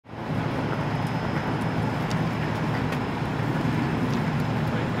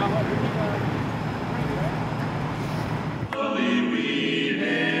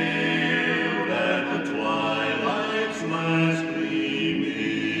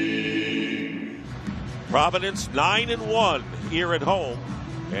Providence 9-1 here at home,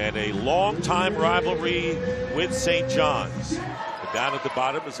 and a long-time rivalry with St. John's. But down at the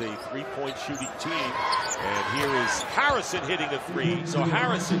bottom is a three-point shooting team, and here is Harrison hitting a three. So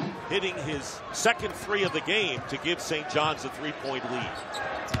Harrison hitting his second three of the game to give St. John's a three-point lead.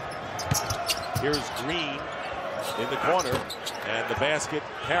 Here's Green in the corner, and the basket.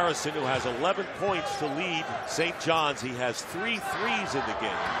 Harrison, who has 11 points to lead St. John's. He has 3 threes in the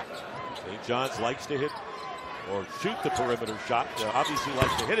game. St. John's likes to hit or shoot the perimeter shot. Obviously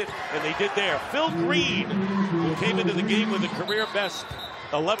likes to hit it, and they did there. Phil Green, who came into the game with a career best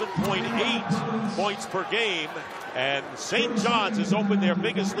 11.8 points per game, and St. John's has opened their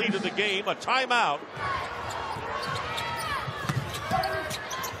biggest lead of the game. A timeout.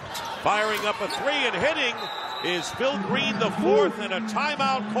 Firing up a three and hitting is Phil Green, the fourth, and a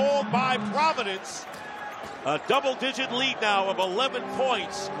timeout called by Providence. A double-digit lead now of 11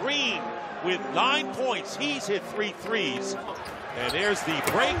 points. Green with 9 points. He's hit 3 threes. And there's the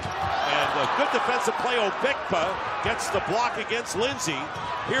break, and a good defensive play. Obekpa gets the block against Lindsay.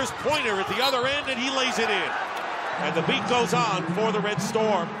 Here's Pointer at the other end, and he lays it in. And the beat goes on for the Red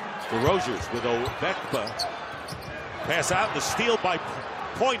Storm. The Rosiers with Obekpa. Pass out, the steal by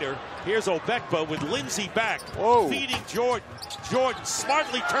Pointer. Here's Obekpa with Lindsay back, feeding Jordan. Jordan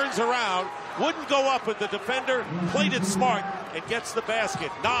smartly turns around, wouldn't go up with the defender, played it smart, and gets the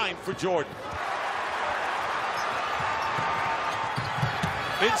basket. 9 for Jordan.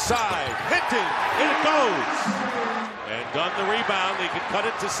 Inside, Hinton, in it goes. And Dunn the rebound. They can cut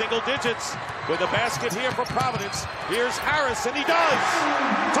it to single digits with a basket here for Providence. Here's Harris, and he does.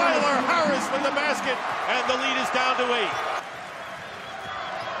 Tyler Harris with the basket, and the lead is down to 8.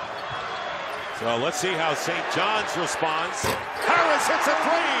 So let's see how St. John's responds. Harris hits a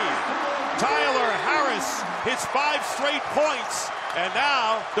three. Tyler Harris hits 5 straight points. And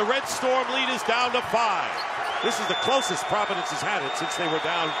now the Red Storm lead is down to 5. This is the closest Providence has had it since they were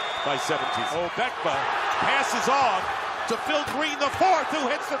down by 17. Obekpa passes off to Phil Green, the fourth, who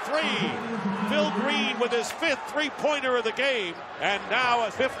hits the three. Phil Green with his 5th three-pointer of the game. And now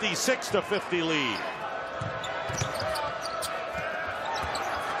a 56-50 lead.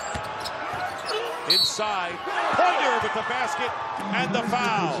 Inside, Pointer with the basket and the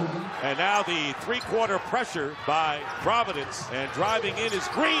foul. And now the three-quarter pressure by Providence. And driving in is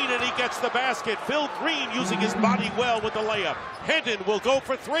Green, and he gets the basket. Phil Green using his body well with the layup. Hendon will go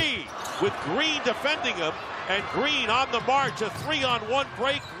for 3 with Green defending him. And Green on the march, a 3-on-1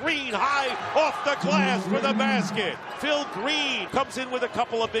 break. Green high off the glass for the basket. Phil Green comes in with a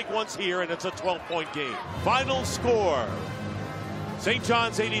couple of big ones here, and it's a 12-point game. Final score. St.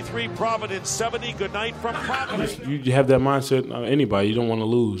 John's 83, Providence 70. Good night from Providence. You have that mindset, anybody, you don't want to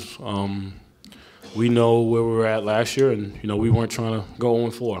lose. We know where we were at last year, and, we weren't trying to go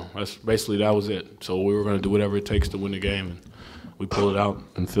 0-4. That was it. So we were going to do whatever it takes to win the game, and we pulled it out,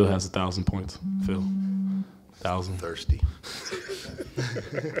 and Phil has 1,000 points. Phil, 1,000. Thirsty.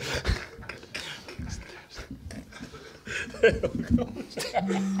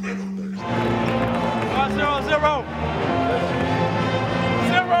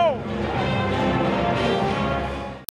 0-0.